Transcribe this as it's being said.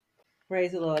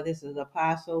Praise the Lord. This is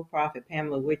Apostle, Prophet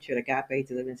Pamela Witcher, Agape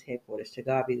Deliverance Headquarters. To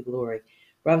God be the glory.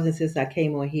 Brothers and sisters, I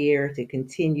came on here to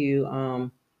continue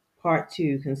part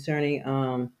two concerning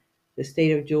the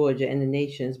state of Georgia and the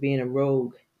nations being a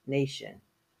rogue nation,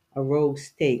 a rogue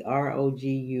state,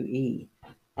 ROGUE.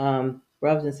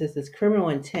 Brothers and sisters, criminal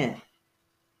intent.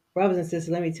 Brothers and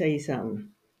sisters, let me tell you something.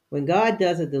 When God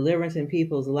does a deliverance in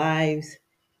people's lives,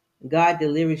 God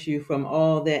delivers you from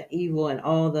all that evil and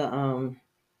all the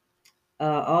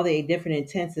different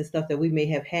intents and stuff that we may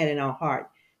have had in our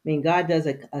heart. I mean, God does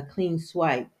a clean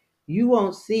swipe. You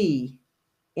won't see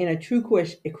in a true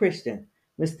Christian,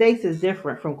 mistakes is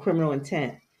different from criminal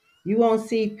intent. You won't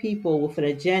see people with an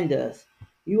agendas.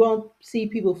 You won't see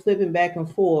people flipping back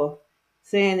and forth,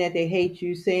 saying that they hate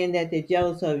you, saying that they're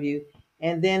jealous of you,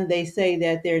 and then they say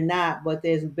that they're not, but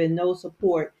there's been no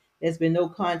support, there's been no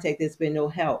contact, there's been no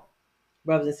help.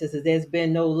 Brothers and sisters, there's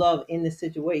been no love in the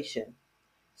situation.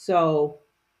 So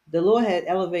the Lord had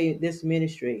elevated this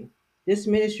ministry. This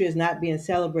ministry is not being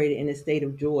celebrated in the state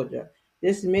of Georgia.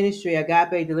 This ministry,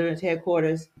 Agape Deliverance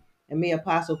Headquarters, and me,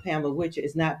 Apostle Pamela Witcher,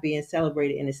 is not being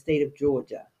celebrated in the state of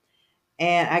Georgia.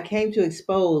 And I came to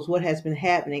expose what has been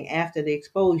happening after the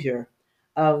exposure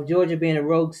of Georgia being a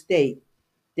rogue state.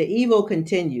 The evil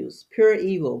continues, pure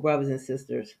evil, brothers and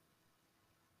sisters.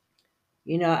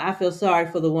 You know, I feel sorry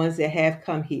for the ones that have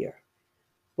come here.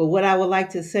 But what I would like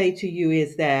to say to you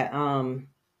is that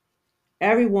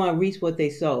everyone reaps what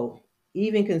they sow,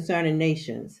 even concerning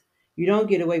nations. You don't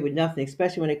get away with nothing,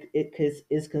 especially when it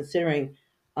is considering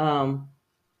um,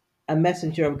 a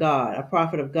messenger of God, a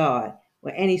prophet of God,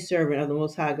 or any servant of the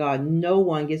Most High God. No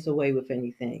one gets away with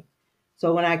anything.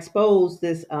 So when I exposed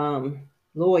this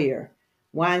lawyer,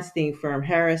 Weinstein firm,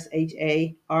 Harris,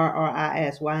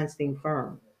 Harris, Weinstein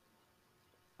firm,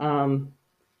 um,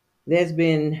 there's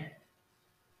been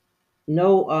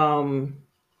no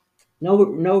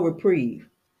no reprieve.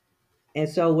 And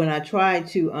so when I tried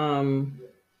to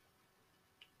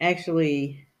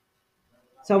actually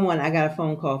someone I got a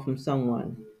phone call from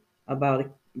someone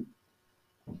about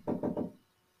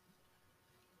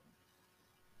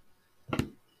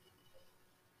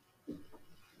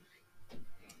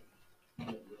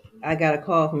I got a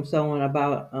call from someone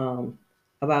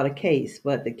about a case,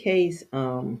 but the case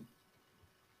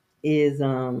is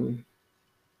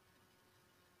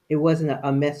it wasn't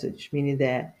a message, meaning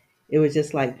that it was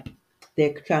just like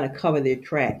they're trying to cover their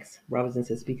tracks, brothers and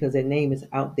sisters, because their name is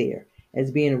out there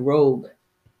as being a rogue,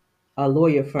 a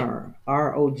lawyer firm,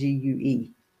 ROGUE.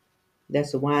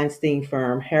 That's the Weinstein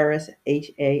firm, Harris,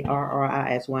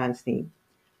 Harris Weinstein.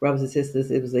 Brothers and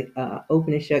sisters, it was a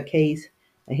open and shut case,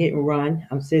 a hit and run.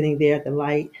 I'm sitting there at the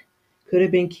light. Could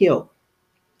have been killed.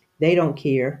 They don't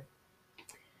care.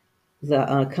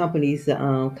 The companies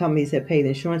that pay the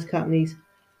insurance companies,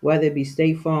 whether it be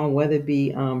State Farm, whether it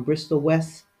be Bristol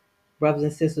West, brothers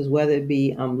and sisters, whether it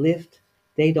be Lyft,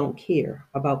 they don't care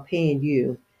about paying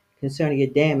you concerning your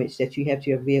damage that you have to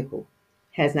your vehicle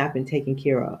has not been taken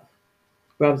care of,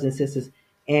 brothers and sisters.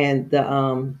 And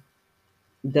there's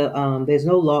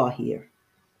no law here.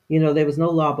 You know, there was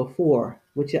no law before,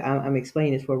 which I'm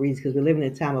explaining this for a reason because we're living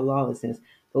in a time of lawlessness.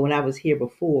 But when I was here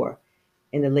before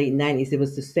in the late 90s, it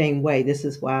was the same way. This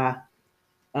is why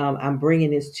I'm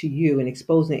bringing this to you and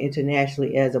exposing it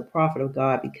internationally as a prophet of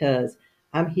God, because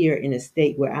I'm here in a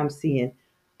state where I'm seeing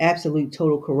absolute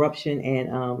total corruption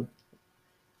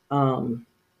um,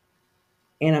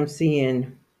 and I'm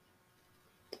seeing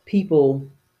people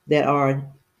that are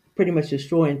pretty much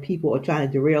destroying people or trying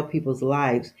to derail people's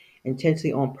lives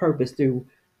intentionally on purpose through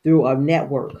a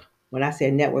network. When I say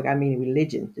a network, I mean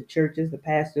religion, the churches, the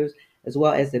pastors, as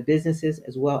well as the businesses,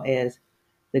 as well as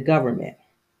the government.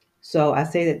 So I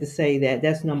say that to say that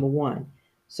that's number one.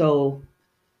 So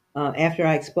after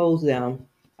I exposed them,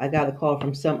 I got a call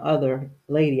from some other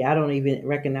lady. I don't even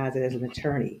recognize it as an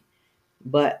attorney,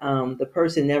 but the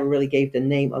person never really gave the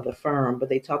name of the firm, but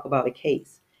they talk about a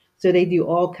case. So they do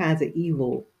all kinds of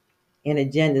evil and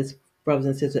agendas, brothers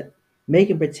and sisters,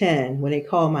 making pretend when they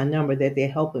call my number that they're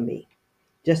helping me,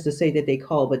 just to say that they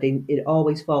call, but it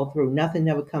always fall through. Nothing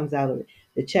never comes out of it.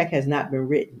 The check has not been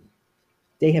written.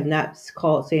 They have not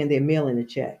called saying they're mailing the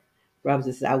check, brothers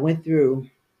and sisters. I went through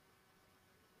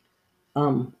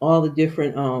all the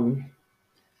different,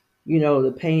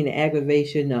 the pain, the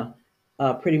aggravation,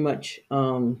 pretty much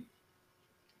the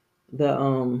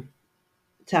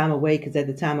time away because at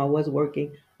the time I was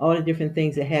working, all the different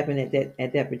things that happened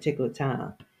at that particular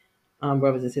time,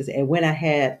 brothers and sisters. And when I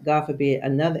had, God forbid,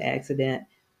 another accident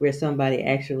where somebody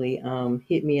actually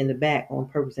hit me in the back on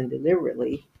purpose and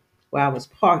deliberately, while I was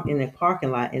parked in a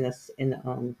parking lot in a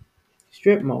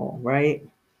strip mall, right,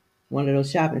 one of those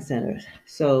shopping centers.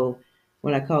 So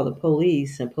when I called the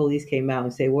police and police came out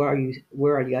and said, "Where are you?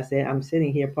 Where are you?" I said, "I'm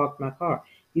sitting here parked my car."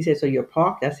 He said, "So you're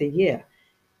parked?" I said, "Yeah."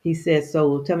 He said,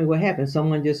 "So tell me what happened."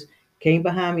 Someone just came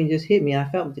behind me and just hit me. I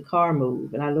felt the car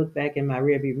move, and I looked back in my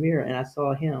rearview mirror and I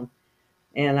saw him.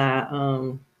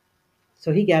 And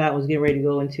so he got out and was getting ready to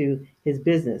go into his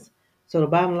business. So the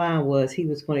bottom line was he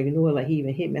was going to ignore, like he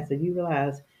even hit me. I said, "You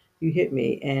realize you hit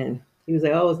me?" And he was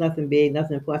like, "Oh, it's nothing big,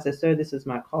 nothing important." I said, "Sir, this is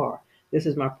my car. This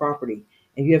is my property.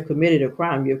 And you have committed a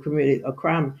crime. You have committed a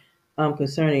crime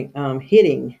concerning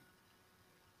hitting,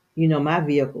 my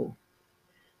vehicle."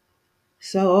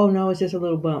 So, oh no, it's just a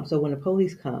little bump. So when the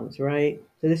police comes, right?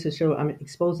 So this is show I'm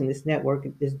exposing this network,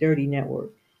 this dirty network,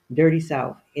 dirty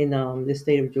South in this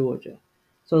state of Georgia.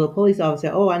 So the police officer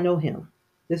said, "Oh, I know him.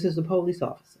 This is the police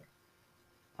officer.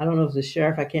 I don't know if it's the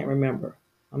sheriff. I can't remember.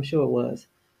 I'm sure it was."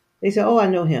 They said, "Oh, I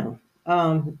know him.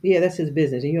 Yeah, that's his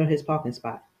business, and you're in his parking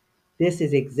spot." This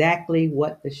is exactly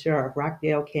what the sheriff,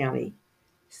 Rockdale County,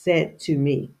 said to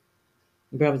me,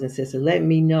 brothers and sisters. Let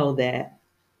me know that,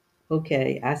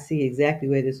 okay, I see exactly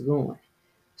where this is going.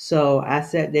 So I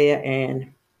sat there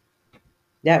and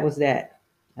that was that.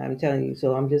 I'm telling you.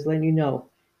 So I'm just letting you know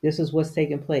this is what's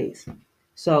taking place.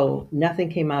 So nothing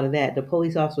came out of that. The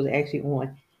police officer was actually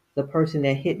on the person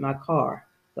that hit my car,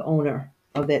 the owner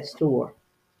of that store,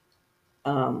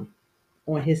 um,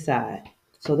 on his side.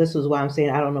 So this is why I'm saying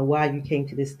I don't know why you came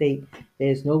to this state.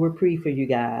 There's no reprieve for you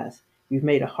guys. You've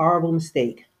made a horrible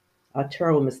mistake, a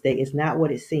terrible mistake. It's not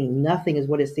what it seems. Nothing is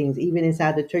what it seems. Even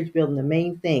inside the church building, the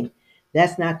main thing,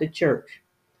 that's not the church.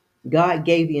 God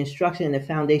gave the instruction and the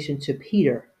foundation to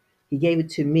Peter. He gave it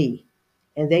to me.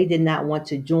 And they did not want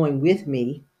to join with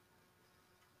me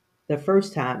the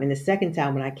first time. And the second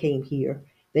time when I came here,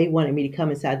 they wanted me to come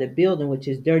inside the building, which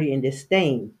is dirty and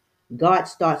disdained. God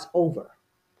starts over.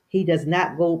 He does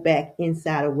not go back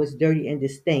inside of what's dirty and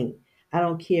disdained. I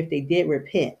don't care if they did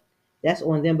repent. That's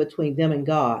on them, between them and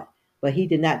God. But he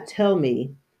did not tell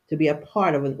me to be a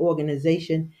part of an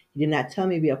organization. He did not tell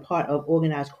me to be a part of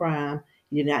organized crime.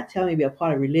 He did not tell me to be a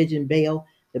part of religion, Baal,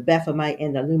 the Baphomet,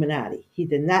 and the Illuminati. He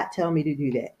did not tell me to do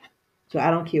that. So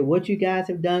I don't care what you guys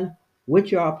have done,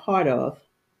 what you're a part of,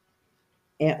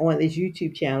 and on this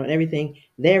YouTube channel and everything.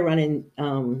 They're running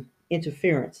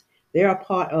interference. They're a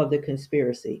part of the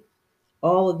conspiracy.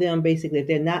 All of them, basically, if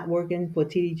they're not working for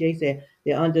TD Jakes,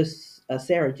 they're under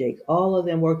Sarah Jakes. All of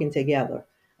them working together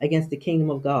against the kingdom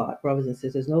of God, brothers and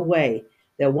sisters. No way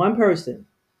that one person,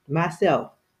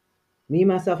 myself, me,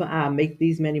 myself, and I, make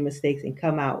these many mistakes and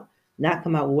not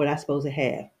come out with what I'm supposed to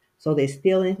have. So they're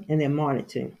stealing and they're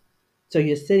monitoring. So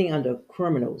you're sitting under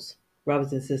criminals,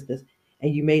 brothers and sisters,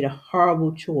 and you made a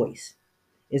horrible choice.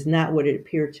 It's not what it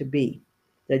appeared to be.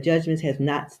 The judgments have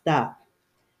not stopped.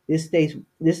 This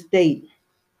state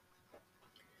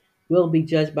will be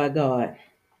judged by God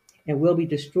and will be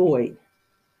destroyed,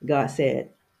 God said,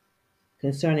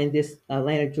 concerning this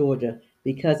Atlanta, Georgia,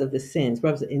 because of the sins.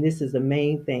 Brothers, and this is the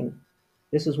main thing.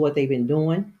 This is what they've been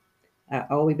doing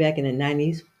all the way back in the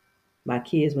 90s. My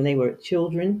kids, when they were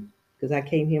children, because I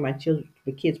came here,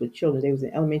 the kids were children. They was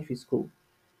in elementary school.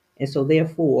 And so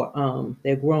therefore,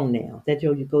 they're grown now. That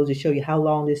goes to show you how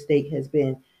long this state has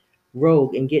been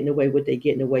rogue and getting away with what they're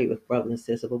getting away with, brothers and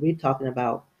sisters. But we're talking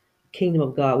about kingdom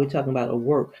of God. We're talking about a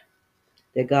work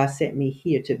that God sent me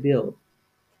here to build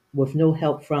with no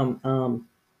help from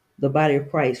the body of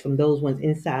Christ, from those ones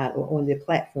inside or on their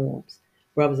platforms,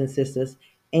 brothers and sisters,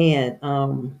 and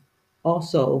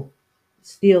also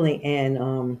stealing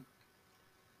and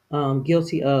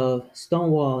guilty of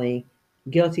stonewalling,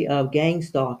 guilty of gang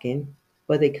stalking,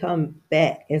 but they come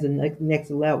back as a next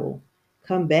level,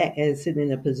 come back as sitting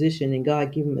in a position and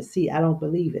God give them a seat. I don't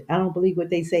believe it. I don't believe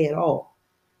what they say at all,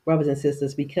 brothers and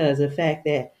sisters, because of the fact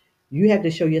that you have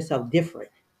to show yourself different.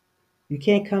 You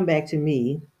can't come back to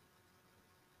me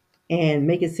and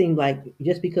make it seem like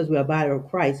just because we're a body of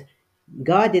Christ,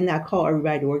 God did not call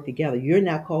everybody to work together. You're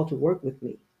not called to work with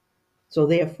me. So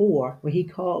therefore, when he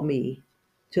called me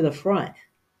to the front,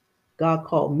 God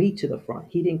called me to the front.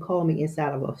 He didn't call me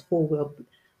inside of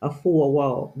a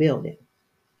four-wall building.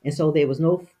 And so there was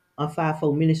no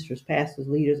fivefold ministers, pastors,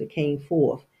 leaders that came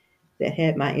forth that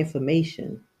had my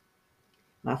information,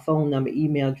 my phone number,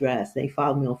 email address. They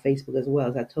followed me on Facebook as well,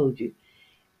 as I told you,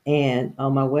 and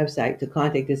on my website to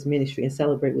contact this ministry and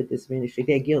celebrate with this ministry.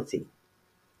 They're guilty.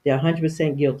 They're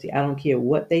 100% guilty. I don't care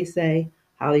what they say,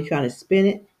 how they're trying to spin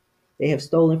it. They have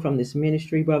stolen from this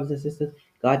ministry, brothers and sisters.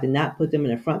 God did not put them in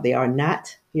the front. They are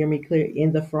not, hear me clear,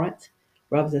 in the front,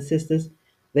 brothers and sisters.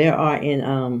 They are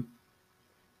in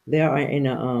they are in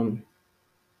a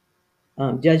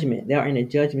judgment. They are in a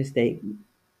judgment state.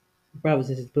 Brothers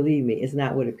and sisters, believe me, it's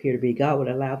not what it appeared to be. God would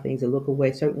allow things to look away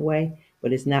a certain way,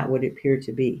 but it's not what it appeared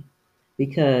to be.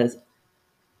 Because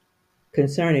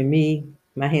concerning me,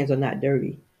 my hands are not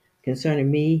dirty. Concerning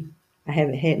me, I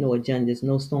haven't had no agendas,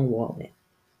 no stonewalling,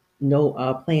 no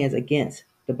plans against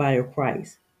the body of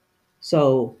Christ.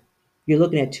 So you're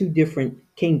looking at two different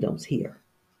kingdoms here.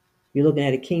 You're looking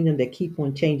at a kingdom that keep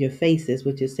on changing faces,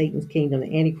 which is Satan's kingdom,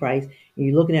 the Antichrist, and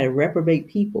you're looking at a reprobate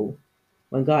people.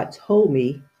 When God told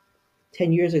me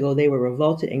 10 years ago they were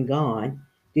revolted and gone,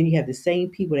 then you have the same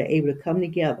people that are able to come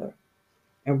together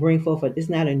and bring forth. It's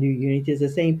not a new unity. It's the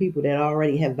same people that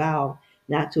already have vowed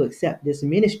not to accept this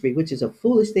ministry, which is a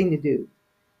foolish thing to do.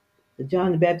 The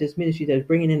John the Baptist ministry that's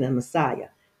bringing in the Messiah,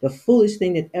 the foolish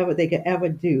thing that ever they could ever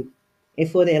do, and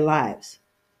for their lives.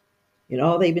 And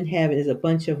all they've been having is a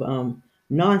bunch of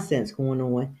nonsense going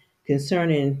on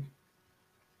concerning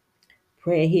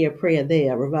prayer here, prayer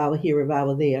there, revival here,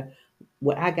 revival there.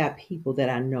 Well, I got people that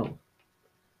I know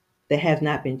that have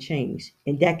not been changed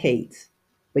in decades,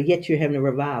 but yet you're having a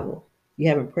revival.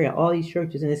 You're having prayer. All these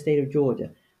churches in the state of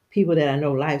Georgia, people that I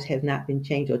know lives have not been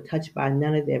changed or touched by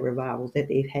none of their revivals that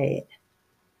they've had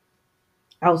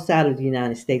outside of the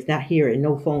United States, not hearing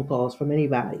no phone calls from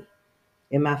anybody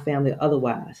in my family or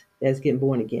otherwise that's getting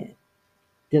born again,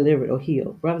 delivered or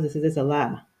healed. Brothers and sisters, it's a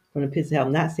lie from the pits of hell.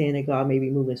 I'm not saying that God may be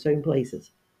moving in certain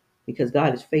places because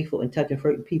God is faithful in touching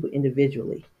certain people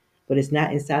individually, but it's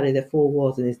not inside of their four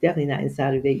walls, and it's definitely not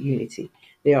inside of their unity.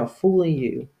 They are fooling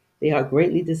you. They are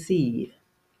greatly deceived.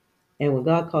 And when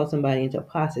God called somebody into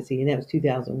apostasy, and that was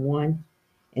 2001,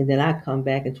 and then I come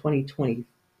back in 2020,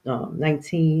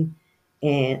 19,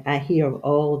 and I hear of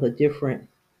all the different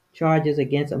charges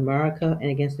against America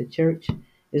and against the church.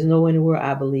 There's nowhere in the world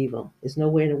I believe them. There's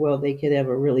nowhere in the world they could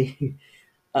ever really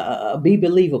be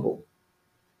believable.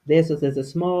 There's a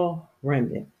small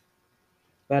remnant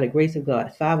by the grace of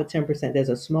God, 5 or 10%. There's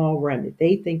a small remnant.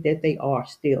 They think that they are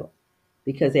still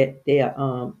because they're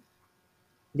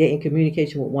in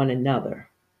communication with one another,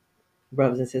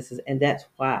 brothers and sisters, and that's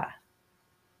why.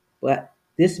 But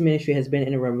this ministry has been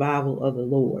in a revival of the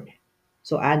Lord.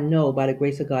 So I know by the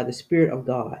grace of God, the Spirit of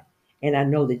God, and I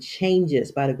know the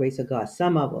changes by the grace of God,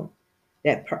 some of them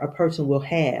that a person will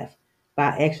have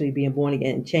by actually being born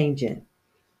again and changing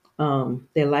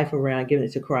their life around, giving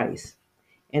it to Christ.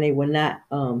 And they will not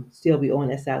still be on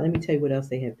that side. Let me tell you what else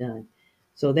they have done.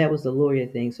 So that was the lawyer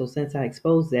thing. So since I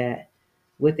exposed that,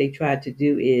 what they tried to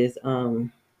do is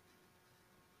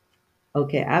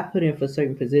okay, I put in for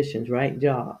certain positions, right?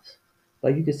 Jobs.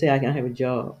 But you could say I can have a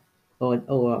job or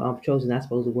I'm chosen not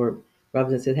supposed to work.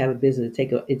 Rather than have a business,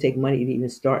 it take money to even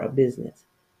start a business.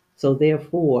 So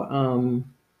therefore,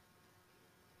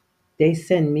 they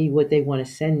send me what they want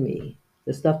to send me.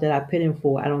 The stuff that I put in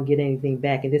for, I don't get anything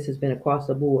back. And this has been across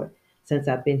the board since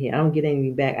I've been here. I don't get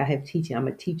anything back. I have teaching. I'm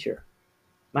a teacher.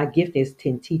 My gift is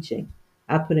in teaching.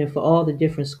 I put in for all the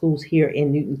different schools here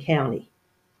in Newton County,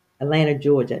 Atlanta,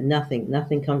 Georgia.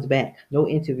 Nothing comes back. No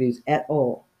interviews at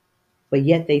all. But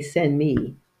yet they send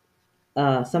me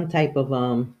some type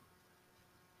of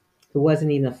it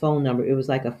wasn't even a phone number. It was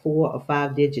like a 4 or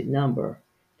 5 digit number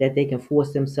that they can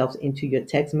force themselves into your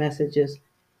text messages,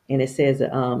 and it says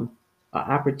an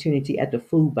opportunity at the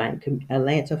food bank,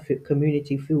 Atlanta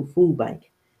Community Food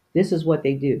Bank. This is what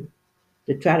they do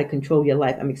to try to control your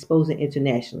life. I'm exposing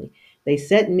internationally. They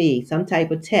sent me some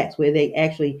type of text where they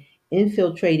actually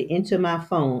infiltrated into my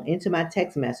phone, into my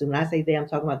text message. When I say they, I'm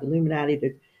talking about the Illuminati,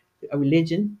 the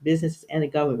religion, business, and the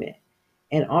government,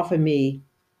 and offer me,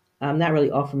 not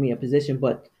really offer me a position,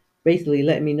 but basically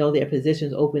let me know their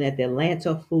positions open at the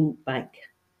Atlanta Food Bank,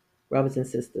 brothers and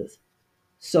sisters.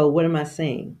 So what am I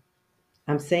saying?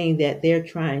 I'm saying that they're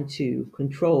trying to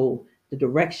control the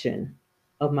direction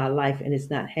of my life, and it's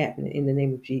not happening in the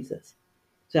name of Jesus.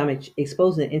 So I'm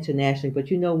exposing it internationally. But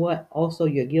you know what? Also,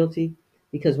 you're guilty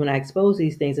because when I expose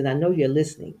these things, and I know you're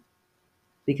listening,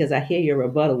 because I hear your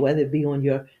rebuttal, whether it be on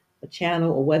your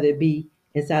channel or whether it be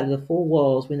inside of the four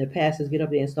walls when the pastors get up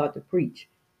there and start to preach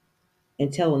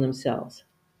and tell on themselves.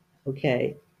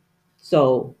 Okay.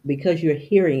 So because you're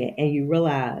hearing it and you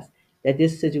realize that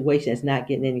this situation is not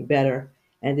getting any better,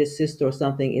 and this sister or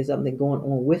something is something going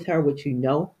on with her, which you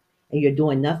know, and you're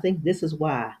doing nothing, this is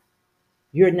why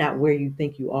you're not where you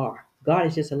think you are. God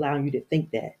is just allowing you to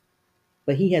think that.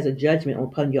 But he has a judgment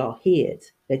upon your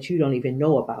heads that you don't even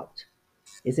know about.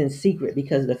 It's in secret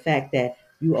because of the fact that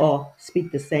you all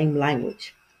speak the same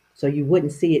language. So you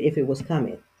wouldn't see it if it was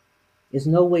coming. There's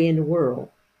no way in the world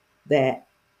that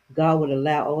God would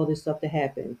allow all this stuff to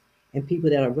happen and people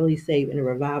that are really saved in the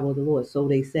revival of the Lord, so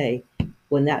they say,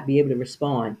 will not be able to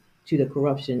respond to the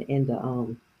corruption and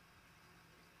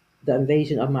the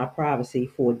invasion of my privacy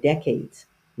for decades,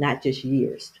 not just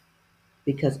years.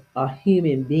 Because a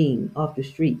human being off the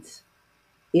streets,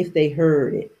 if they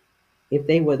heard it, if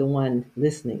they were the one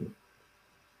listening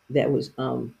that was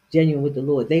genuine with the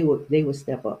Lord, they would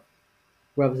step up,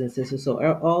 brothers and sisters. So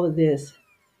all of this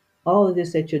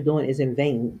that you're doing is in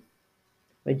vain.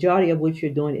 Majority of what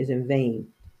you're doing is in vain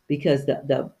because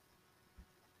the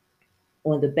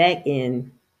on the back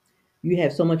end you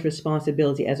have so much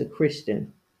responsibility as a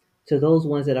Christian to those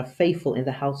ones that are faithful in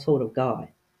the household of God.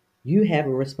 You have a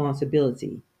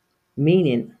responsibility,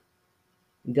 meaning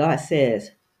God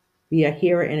says, be a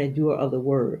hearer and a doer of the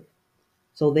word.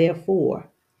 So therefore,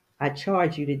 I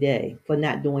charge you today for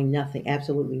not doing nothing,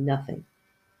 absolutely nothing.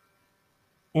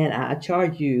 And I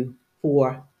charge you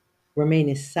for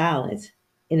remaining silent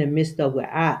in the midst of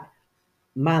where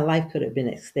my life could have been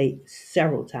at stake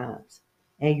several times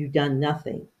and you've done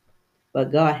nothing.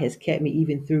 But God has kept me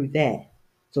even through that.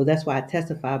 So that's why I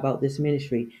testify about this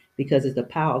ministry, because it's the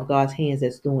power of God's hands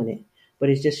that's doing it. But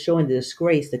it's just showing the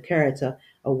disgrace, the character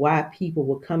of why people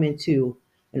will come into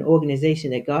an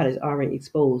organization that God has already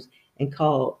exposed and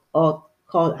called out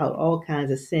all kinds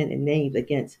of sin and names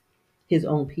against his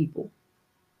own people.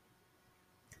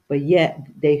 But yet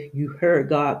you heard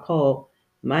God call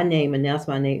my name, announce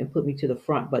my name, and put me to the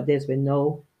front. But there's been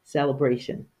no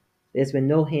celebration. There's been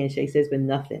no handshakes. There's been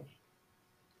nothing.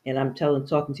 And I'm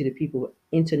talking to the people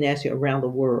internationally around the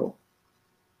world,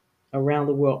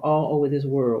 all over this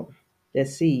world that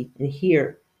see and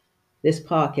hear this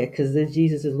podcast, because this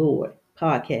Jesus is Lord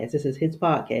podcast. This is his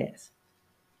podcast.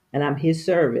 And I'm his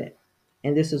servant.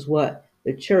 And this is what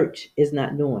the church is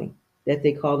not doing, that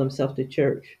they call themselves the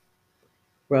church,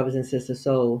 brothers and sisters.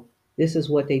 So this is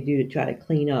what they do to try to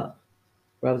clean up,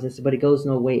 brothers and sisters, but it goes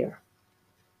nowhere.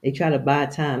 They try to buy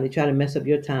time. They try to mess up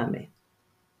your timing.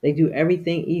 They do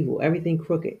everything evil, everything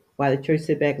crooked, while the church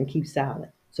sit back and keep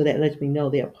silent. So that lets me know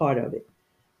they're a part of it.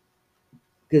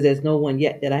 Because there's no one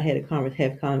yet that I had a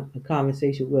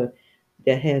conversation with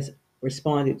that has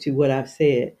responded to what I've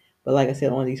said. But like I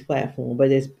said, on these platforms,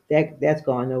 but that's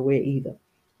gone nowhere either,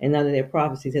 and none of their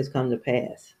prophecies has come to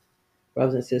pass,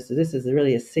 brothers and sisters. This is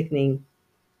really a sickening.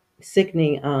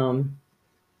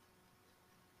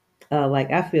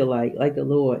 Like I feel like the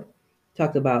Lord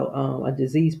talked about a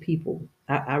diseased people.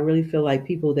 I really feel like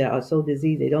people that are so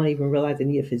diseased they don't even realize they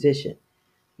need a physician.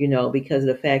 Because of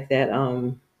the fact that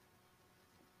um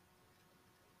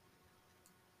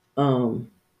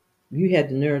you had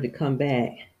the nerve to come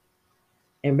back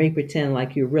and make pretend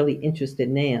like you're really interested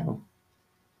now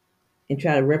and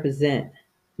try to represent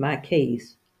my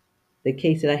case. The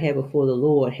case that I have before the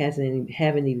Lord haven't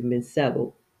even been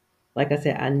settled. Like I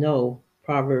said, I know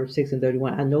Proverbs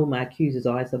 6:31. I know my accusers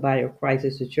are. It's the body of Christ.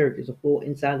 It's the church. It's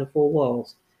inside the four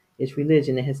walls. It's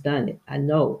religion that has done it. I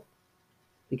know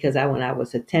because when I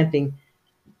was attempting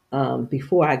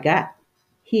before I got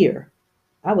here,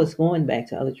 I was going back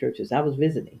to other churches. I was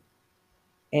visiting,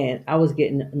 and I was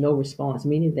getting no response.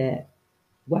 Meaning that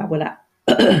why would I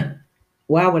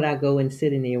why would I go and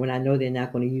sit in there when I know they're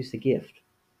not going to use the gift?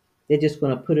 They're just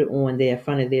going to put it on there in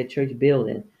front of their church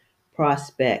building.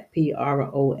 Prospect,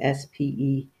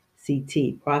 Prospect,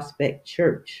 Prospect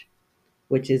Church,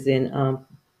 which is in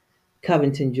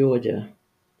Covington, Georgia.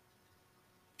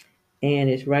 And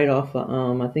it's right off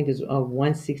of, I think it's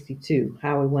 162,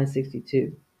 Highway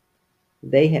 162.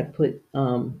 They have put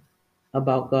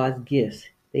about God's gifts.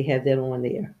 They have that on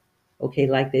there. Okay,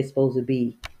 like they're supposed to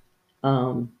be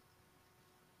um,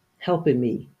 helping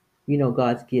me,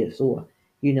 God's gifts, or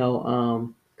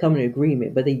come in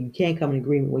agreement. But you can't come in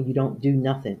agreement when you don't do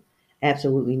nothing,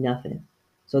 absolutely nothing.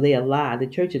 So they are lie. The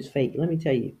church is fake. Let me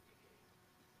tell you.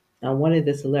 One of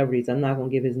the celebrities, I'm not going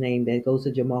to give his name, that goes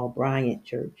to Jamal Bryant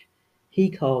Church.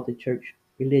 He called the church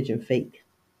religion fake.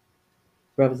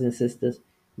 Brothers and sisters,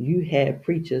 you have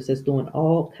preachers that's doing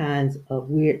all kinds of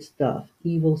weird stuff,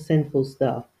 evil, sinful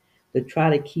stuff, to try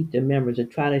to keep the members, to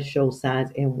try to show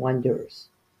signs and wonders.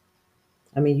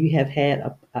 I mean, you have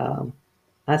had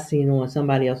I seen on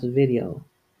somebody else's video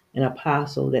an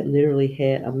apostle that literally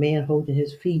had a man holding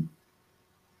his feet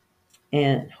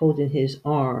and holding his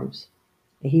arms,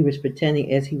 and he was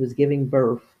pretending as he was giving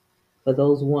birth. For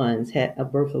those ones had a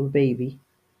birth of a baby,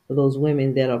 for those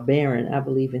women that are barren, I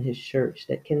believe in his church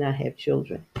that cannot have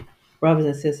children. Brothers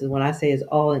and sisters, when I say it's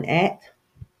all an act,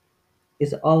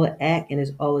 it's all an act and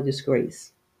it's all a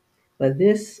disgrace. But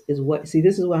this is what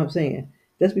I'm saying.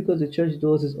 Just because the church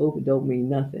doors is open don't mean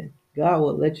nothing. God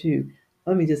will let you,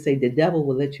 let me just say, the devil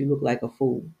will let you look like a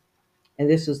fool. And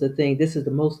this is the thing, this is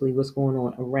the mostly what's going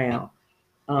on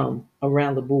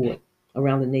around the board,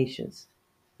 around the nations.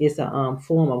 It's a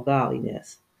form of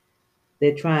godliness.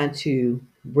 They're trying to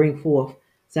bring forth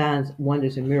signs,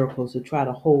 wonders, and miracles to try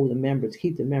to hold the members,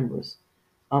 keep the members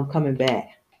coming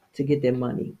back to get their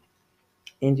money.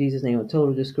 In Jesus' name, a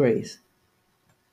total disgrace.